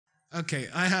Okay,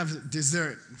 I have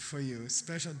dessert for you,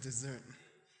 special dessert.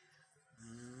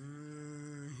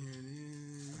 Here it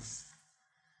is.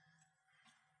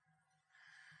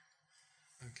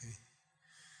 Okay,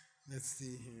 let's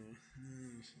see here.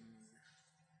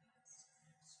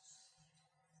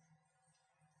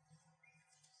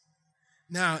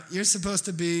 Now, you're supposed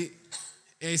to be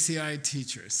ACI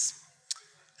teachers.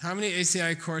 How many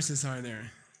ACI courses are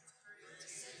there?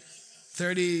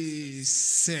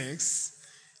 36.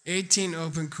 18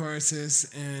 open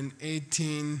courses and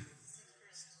 18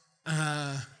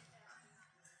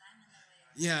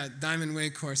 Diamond Way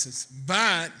courses.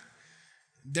 But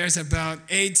there's about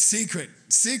 8 secret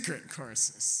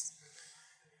courses.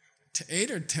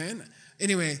 8 or 10?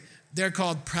 Anyway, they're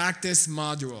called practice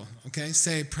module. Okay,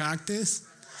 say practice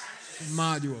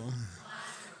module.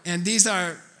 And these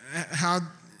are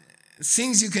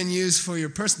things you can use for your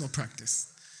personal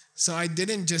practice. So I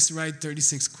didn't just write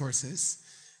 36 courses.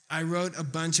 I wrote a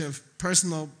bunch of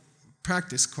personal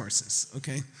practice courses,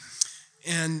 okay?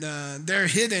 And they're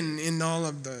hidden in all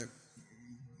of the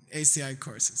ACI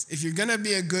courses. If you're going to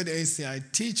be a good ACI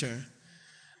teacher,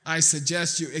 I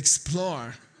suggest you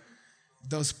explore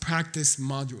those practice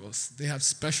modules. They have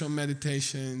special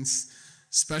meditations,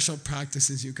 special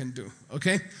practices you can do,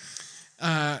 okay?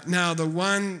 Now, the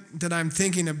one that I'm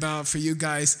thinking about for you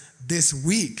guys this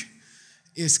week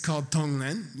is called Tong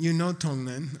Len. You know Tong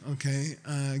Len, okay?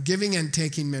 Giving and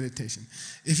taking meditation.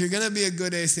 If you're going to be a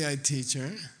good ACI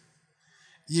teacher,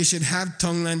 you should have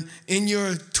Tong Len in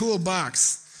your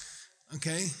toolbox,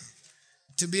 okay?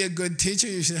 To be a good teacher,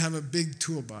 you should have a big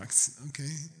toolbox,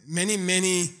 okay? Many,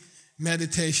 many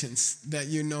meditations that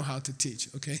you know how to teach,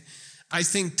 okay? I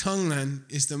think Tong Len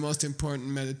is the most important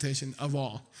meditation of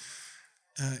all.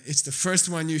 It's the first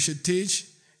one you should teach.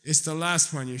 It's the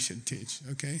last one you should teach,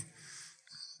 okay?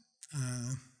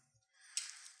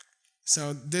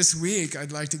 So this week,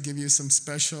 I'd like to give you some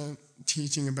special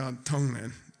teaching about Tong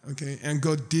Len, okay? And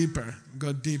go deeper,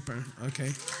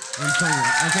 okay? On Tong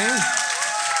Len, okay?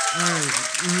 All right.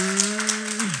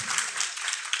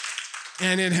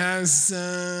 And it has,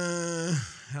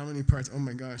 how many parts? Oh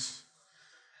my gosh.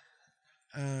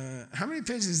 How many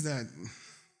pages is that?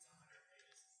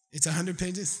 It's 100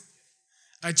 pages?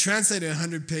 I translated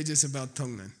 100 pages about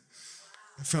Tong Len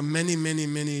from many, many,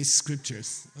 many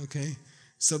scriptures, okay?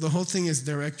 So the whole thing is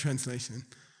direct translation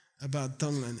about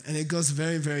Tong Len, and it goes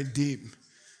very, very deep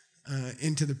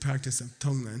into the practice of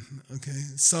Tong Len, okay?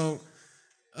 So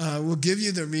we'll give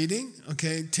you the reading,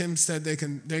 okay? Tim said they're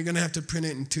going to have to print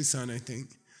it in Tucson, I think.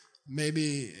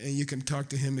 Maybe you can talk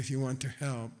to him if you want to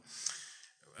help.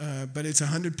 But it's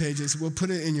 100 pages. We'll put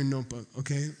it in your notebook,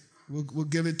 okay? We'll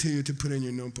give it to you to put in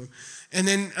your notebook. And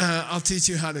then I'll teach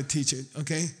you how to teach it,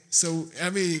 okay? So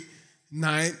every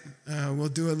night we'll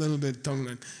do a little bit Tong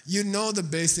Len. You know the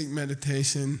basic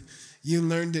meditation. You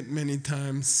learned it many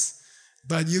times,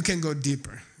 but you can go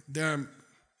deeper. There are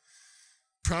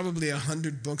probably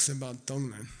 100 books about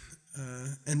Tong Len,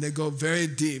 and they go very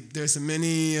deep. There's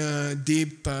many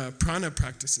deep prana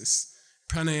practices,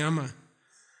 pranayama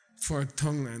for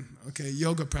Tong Len, okay?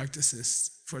 Yoga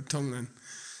practices for Tong Len.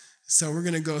 So we're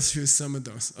going to go through some of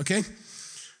those, okay?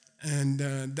 And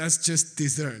that's just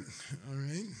dessert, all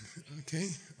right? Okay,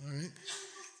 all right.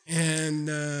 And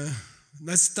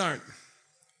let's start.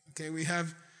 Okay,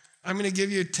 I'm going to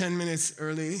give you 10 minutes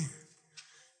early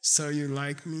so you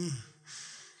like me.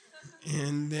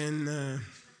 And then,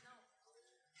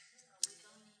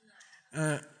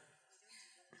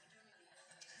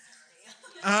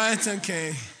 it's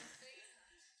okay.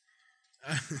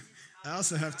 I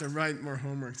also have to write more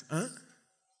homework. Huh?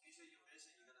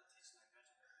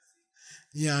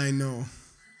 Yeah, I know.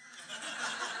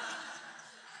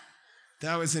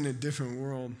 That was in a different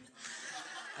world.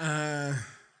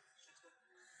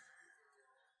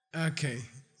 Okay.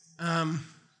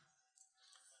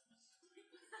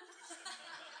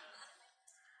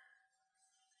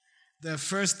 The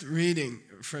first reading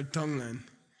for Tong Len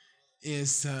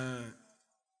is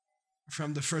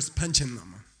from the first Panchen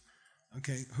Lama.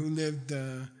 Okay,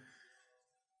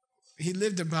 he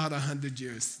lived about 100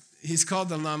 years. He's called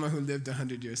the Lama who lived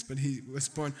 100 years, but he was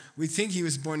born, we think he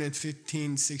was born in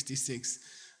 1566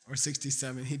 or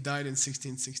 67. He died in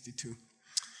 1662.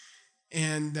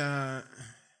 And the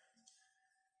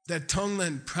Tong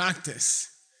Len practice,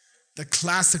 the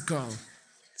classical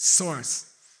source,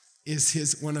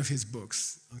 is one of his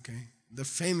books, okay? The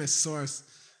famous source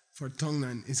for Tong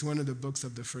Len is one of the books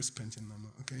of the first Panchen Lama,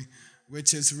 okay?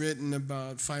 Which is written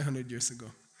about 500 years ago,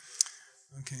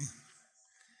 okay?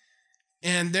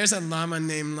 And there's a Lama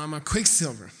named Lama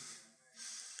Quicksilver,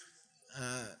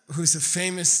 who's a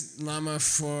famous Lama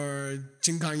for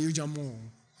Jinkang Yujamo,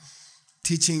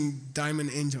 teaching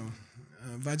Diamond Angel,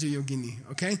 Vajrayogini,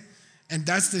 okay? And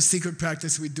that's the secret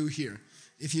practice we do here.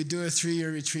 If you do a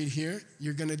 3-year retreat here,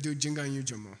 you're going to do Jingan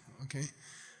Yujomo, okay?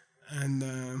 And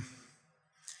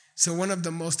so one of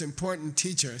the most important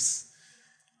teachers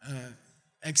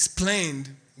explained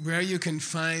where you can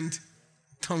find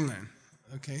Tong Len,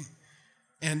 okay?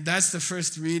 And that's the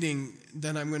first reading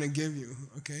that I'm going to give you,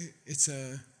 okay? It's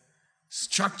a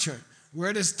structure.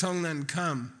 Where does Tong Len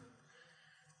come?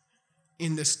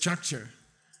 In the structure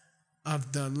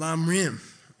of the Lam Rim,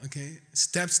 okay?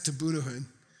 Steps to Buddhahood.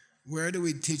 Where do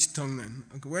we teach Tong Len?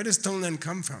 Okay, where does Tong Len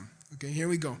come from? Okay, here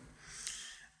we go.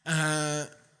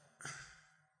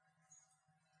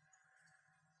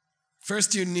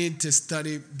 First, you need to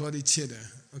study bodhicitta,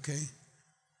 okay?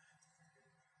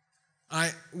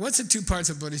 What's the 2 parts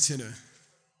of bodhicitta?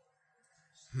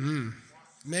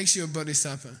 Makes you a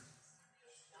bodhisattva.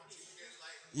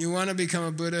 You want to become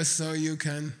a Buddha so you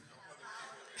can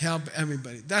help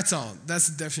everybody. That's all. That's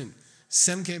the definition.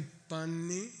 Semke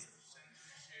pani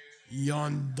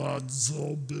yanda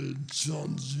zobe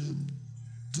chanjin.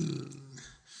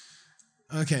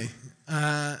 Okay.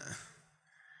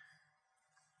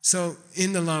 So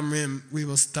in the Lam Rim, we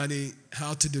will study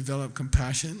how to develop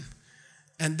compassion.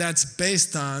 And that's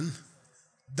based on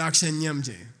Daksha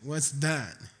Nyamje. What's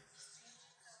that?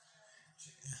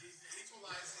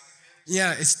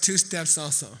 Yeah, it's 2 steps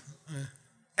also.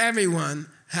 Everyone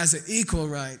has an equal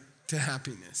right to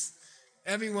happiness.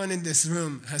 Everyone in this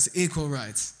room has equal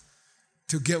rights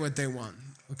to get what they want.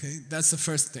 Okay, that's the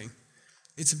first thing.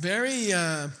 It's very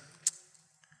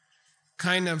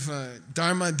kind of a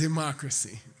Dharma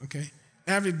democracy. Okay,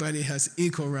 everybody has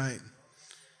equal right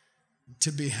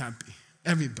to be happy.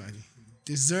 Everybody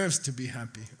deserves to be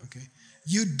happy. Okay,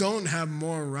 you don't have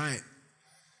more right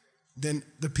than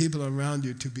the people around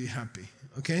you to be happy.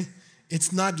 Okay,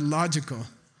 it's not logical.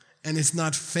 And it's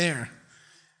not fair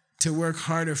to work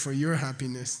harder for your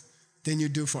happiness than you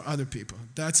do for other people.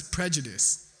 That's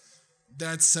prejudice.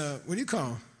 That's, what do you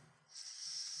call?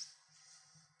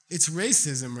 It's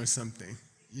racism or something,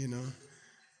 you know.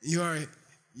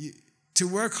 To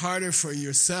work harder for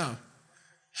yourself,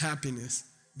 happiness,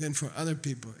 than for other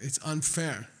people. It's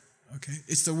unfair, okay?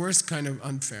 It's the worst kind of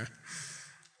unfair,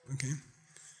 okay?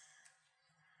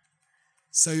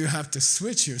 So you have to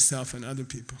switch yourself and other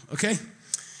people, okay?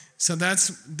 So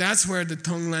that's where the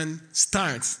Tong Len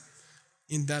starts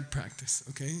in that practice,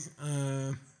 okay?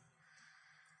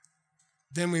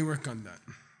 Then we work on that.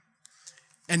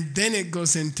 And then it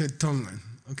goes into Tong Len,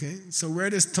 okay? So where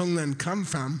does Tong Len come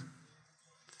from?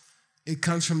 It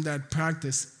comes from that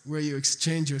practice where you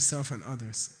exchange yourself and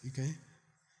others, okay?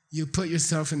 You put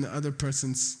yourself in the other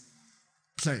person's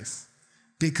place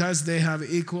because they have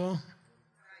equal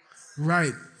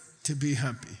right to be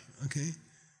happy, okay?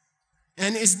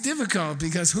 And it's difficult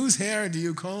because whose hair do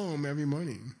you comb every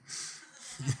morning?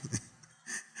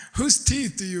 Whose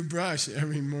teeth do you brush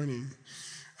every morning?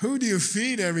 Who do you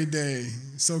feed every day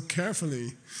so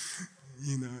carefully?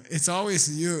 You know, it's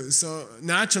always you. So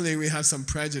naturally we have some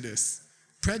prejudice.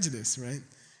 Prejudice, right?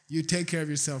 You take care of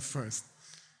yourself first.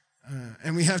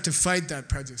 And we have to fight that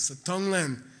prejudice. So Tong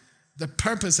Len, the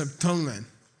purpose of Tong Len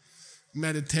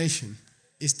meditation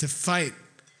is to fight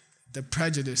the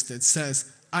prejudice that says,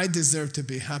 I deserve to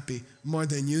be happy more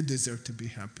than you deserve to be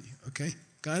happy. Okay?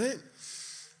 Got it?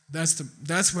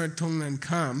 That's where Tong Len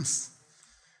comes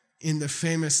in the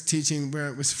famous teaching where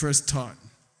it was first taught.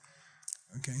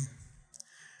 Okay?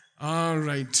 All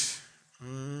right.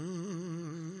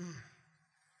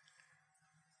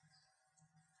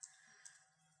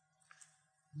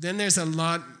 Then there's a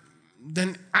lot.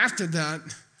 Then after that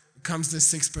comes the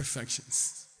 6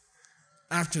 perfections.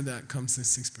 After that comes the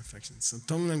 6 perfections. So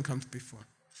Tong Len comes before.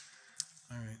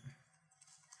 All right.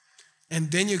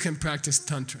 And then you can practice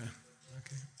Tantra.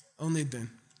 Okay. Only then.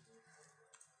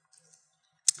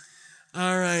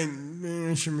 All right.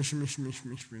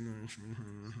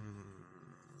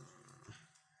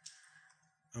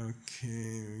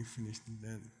 Okay, we finished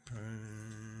that part.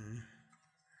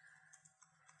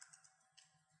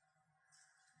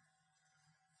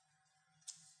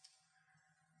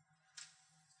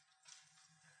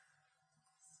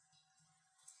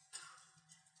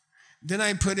 Then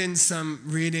I put in some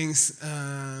readings.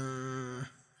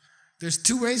 There's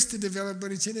 2 ways to develop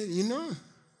bodhicitta, you know?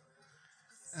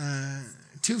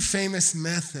 2 famous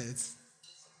methods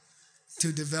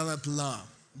to develop love.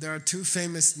 There are 2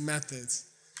 famous methods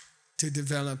to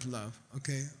develop love,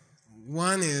 okay?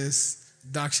 One is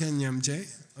Daksha Nyamje,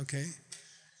 okay?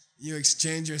 You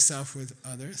exchange yourself with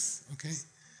others, okay?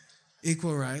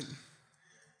 Equal right.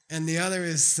 And the other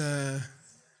is the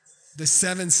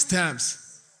 7 steps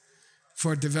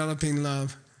for developing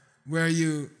love, where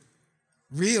you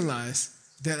realize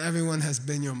that everyone has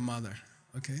been your mother,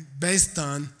 okay? Based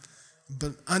on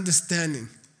but understanding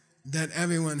that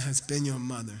everyone has been your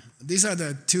mother. These are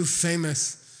the two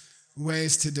famous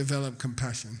ways to develop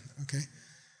compassion, okay?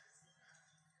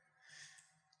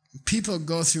 People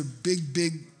go through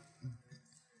big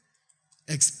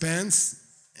expense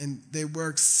and they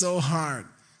work so hard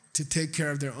to take care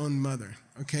of their own mother,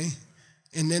 okay?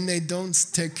 And then they don't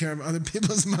take care of other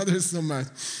people's mothers so much,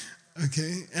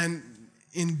 okay? And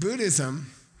in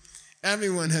Buddhism,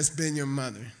 everyone has been your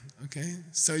mother, okay?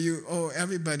 So you owe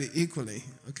everybody equally,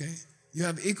 okay? You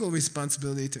have equal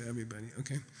responsibility to everybody,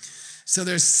 okay? So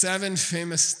there's 7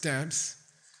 famous steps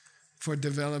for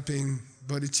developing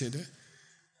bodhicitta.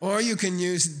 Or you can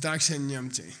use Daksha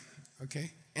Nyamche,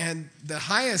 okay? And the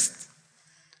highest,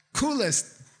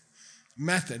 coolest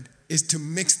method is to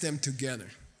mix them together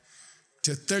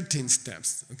to 13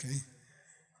 steps, okay?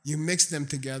 You mix them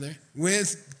together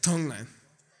with Tong Len,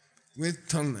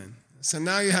 So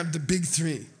now you have the big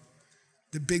three,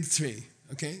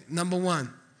 okay? Number 1,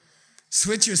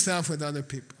 switch yourself with other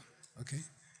people, okay?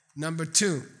 Number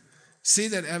 2, see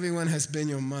that everyone has been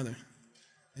your mother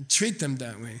and treat them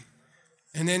that way.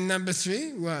 And then number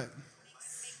 3, what?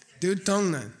 Do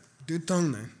Tong Len,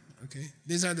 okay?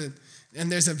 These are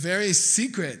and there's a very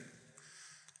secret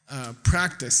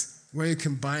practice where you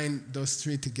combine those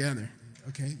 3 together,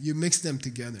 okay? You mix them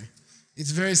together.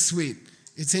 It's very sweet.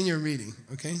 It's in your reading,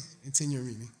 okay? It's in your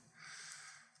reading.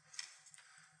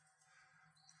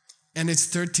 And it's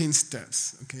 13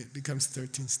 steps, okay? It becomes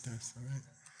 13 steps, all right?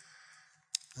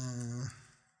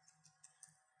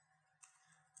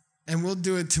 And we'll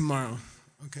do it tomorrow,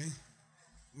 okay?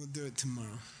 We'll do it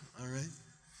tomorrow, all right?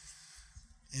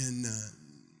 And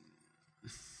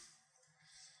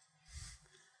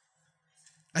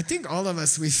I think all of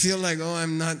us, we feel like,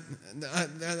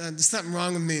 there's something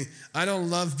wrong with me. I don't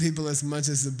love people as much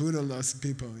as the Buddha loves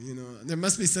people, you know. There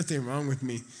must be something wrong with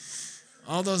me.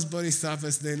 All those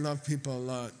bodhisattvas, they love people a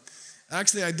lot.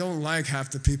 Actually, I don't like half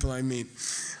the people I meet.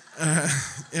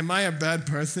 Am I a bad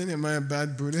person? Am I a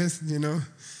bad Buddhist, you know?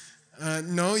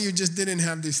 No, you just didn't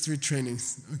have these 3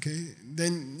 trainings, okay?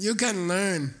 Then you can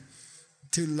learn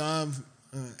to love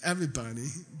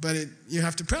everybody, but you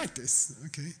have to practice,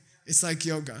 okay? It's like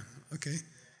yoga, okay?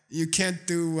 You can't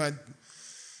do what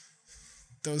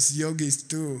those yogis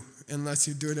do unless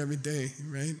you do it every day,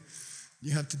 right?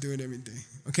 You have to do it every day,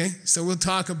 okay? So we'll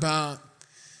talk about,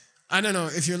 I don't know,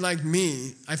 if you're like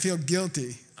me, I feel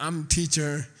guilty. I'm a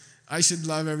teacher. I should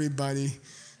love everybody.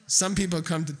 Some people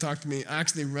come to talk to me, I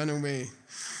actually run away,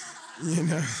 you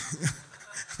know.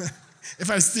 If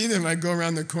I see them, I go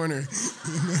around the corner,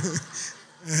 you know?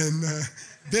 And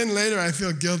then later I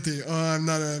feel guilty. Oh, I'm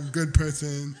not a good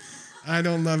person. I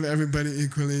don't love everybody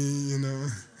equally, you know.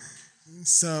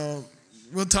 So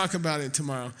we'll talk about it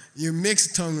tomorrow. You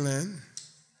mix Tong Len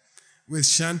with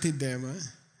Shanti Deva,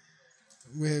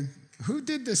 with, who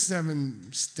did the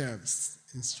 7 steps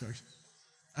instruction?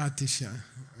 Atisha,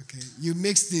 okay. You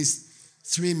mix these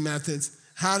 3 methods,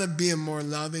 how to be a more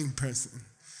loving person,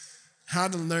 how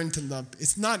to learn to love.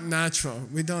 It's not natural.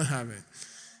 We don't have it.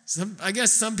 I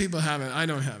guess some people have it. I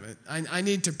don't have it. I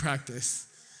need to practice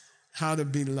how to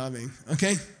be loving,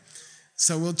 okay?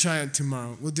 So we'll try it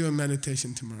tomorrow. We'll do a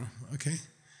meditation tomorrow, okay?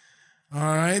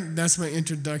 All right, that's my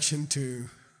introduction to,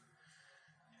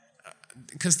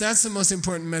 because that's the most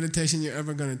important meditation you're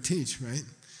ever going to teach, right?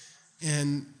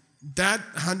 And that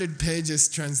 100 pages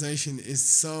translation is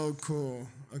so cool,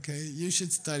 okay? You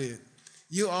should study it.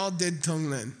 You all did Tong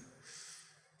Len.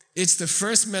 It's the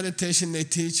first meditation they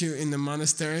teach you in the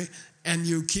monastery, and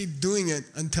you keep doing it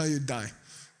until you die.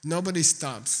 Nobody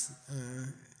stops.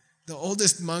 The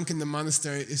oldest monk in the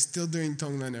monastery is still doing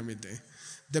Tong Len every day.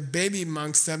 The baby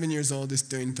monk, 7 years old, is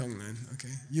doing Tong Len,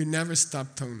 okay? You never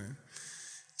stop Tong Len.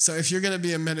 So if you're going to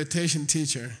be a meditation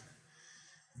teacher,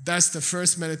 that's the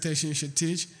first meditation you should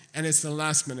teach, and it's the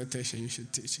last meditation you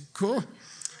should teach. Cool?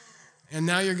 And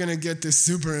now you're going to get this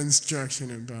super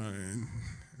instruction about it.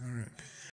 All right.